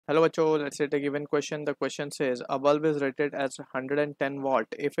Hello bachcho, let's say a given question. The question says a bulb is rated as 110 watt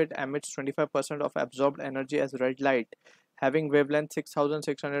if it emits 25% of absorbed energy as red light having wavelength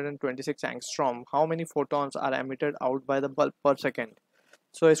 6626 angstrom. How many photons are emitted out by the bulb per second?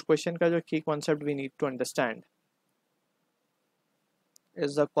 So इस question का जो key concept we need to understand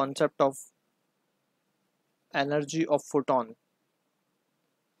is the concept of energy of photon.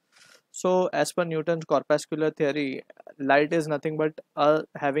 So as per Newton's corpuscular theory, light is nothing but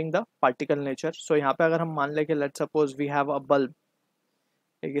having the particle nature. So यहाँ पे अगर हम मान लें कि let's suppose we have a bulb,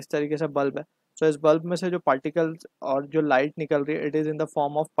 एक इस तरीके से बल्ब है. So इस बल्ब में से जो पार्टिकल्स और जो लाइट निकल रही है it is in the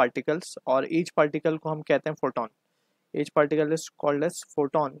form of particles और ईच पार्टिकल को हम कहते हैं photon. Each particle is called as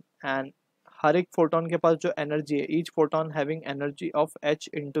photon and हर एक फोटोन के पास जो एनर्जी है each photon having energy of h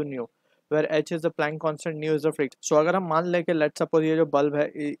into new where h is the plank constant, new is the frequency. सो अगर हम मान लें कि लेट्स सपोज ये जो बल्ब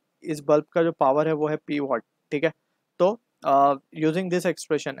है इस बल्ब का जो पावर है वो है p वॉट. ठीक है, तो using this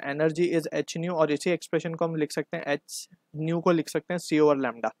expression energy is h new और इसी एक्सप्रेशन को हम लिख सकते हैं h न्यू को लिख सकते हैं c over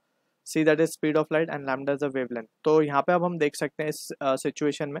lambda. See that is speed of light and lambda is the wavelength. तो यहाँ पे अब हम देख सकते हैं इस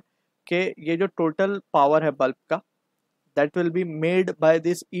सिचुएशन में कि ये जो टोटल पावर है बल्ब का that will be made by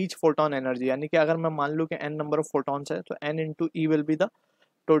this each photon energy. यानी कि अगर मैं मान लूँ कि n नंबर ऑफ फोटॉन्स है तो n into E will be the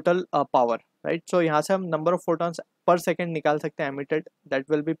total power, right. सो यहाँ से हम number of photons per second निकाल सकते हैं emitted, that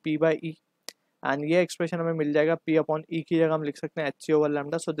will be p by E and ये एक्सप्रेशन हमें मिल जाएगा p अपॉन ई की जगह हम लिख सकते हैं h c over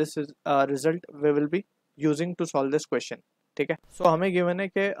lambda. So this is result we will be using to solve this question. ठीक है, सो हमें गिवन है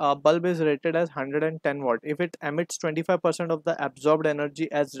कि bulb is rated as 110 watt if it emits 25% of the absorbed energy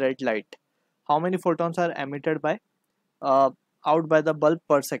as red light. How many photons are emitted by out by the bulb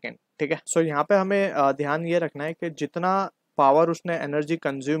पर second. ठीक है, सो यहाँ पे हमें ध्यान ये रखना है कि जितना पावर उसने एनर्जी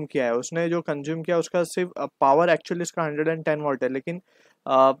कंज्यूम किया है, उसने जो कंज्यूम किया उसका सिर्फ पावर एक्चुअली इसका 110 watt है, लेकिन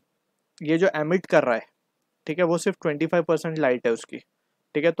ये जो एमिट कर रहा है, ठीक है, वो सिर्फ 25% लाइट है उसकी.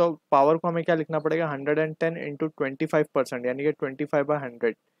 ठीक है, तो पावर को हमें क्या लिखना पड़ेगा 110 इंटू 25% यानी कि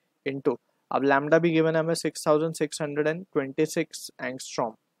 25/100 इंटू, अब लैम्डा भी गिवन है हमें 6626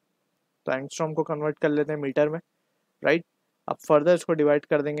 एंगस्ट्रॉम. तो एंगस्ट्रॉम को कन्वर्ट कर लेते हैं मीटर में, राइट. अब फर्दर इसको डिवाइड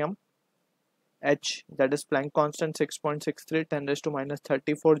कर देंगे हम h that is Planck constant 6.63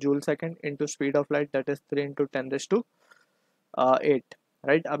 10⁻34 joule second into speed of light that is 3 into 10⁸8,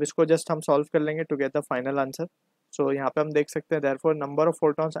 right. अब इसको जस्ट हम सॉल्व कर लेंगे to get the final answer. सो यहाँ पे हम देख सकते हैं therefore number of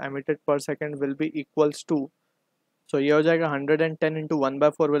photons emitted पर second will be equals to, सो ये हो जाएगा 110 इंटू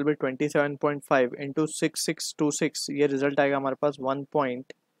 1/4 विल बी 27.5 इंटू 6626, ये रिजल्ट आएगा हमारे पास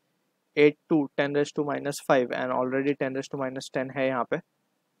 1.82 10⁻⁻5 एंड ऑलरेडी 10⁻⁻10 है यहाँ पे.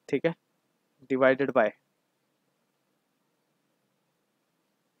 ठीक है, divided by,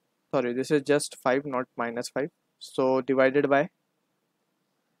 sorry this is just 5 not -5, so divided by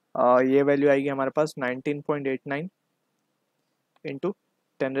ये वैल्यू आएगी हमारे पास 19.89 इंटू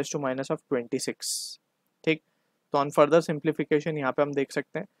 10⁻26. ठीक, तो ऑन फर्दर सिंप्लीफिकेशन यहाँ पे हम देख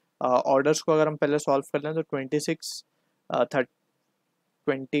सकते हैं ऑर्डर्स को अगर हम पहले सॉल्व कर लें तो 26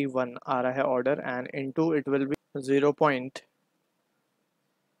 21 आ रहा है order and into it will be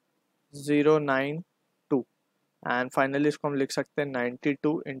 0.092 and finally इसको हम लिख सकते हैं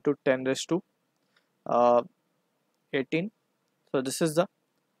 92 into 10⁻18. so this is the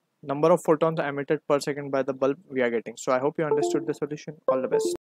number of photons emitted per second by the bulb we are getting. So I hope you understood the solution. All the best.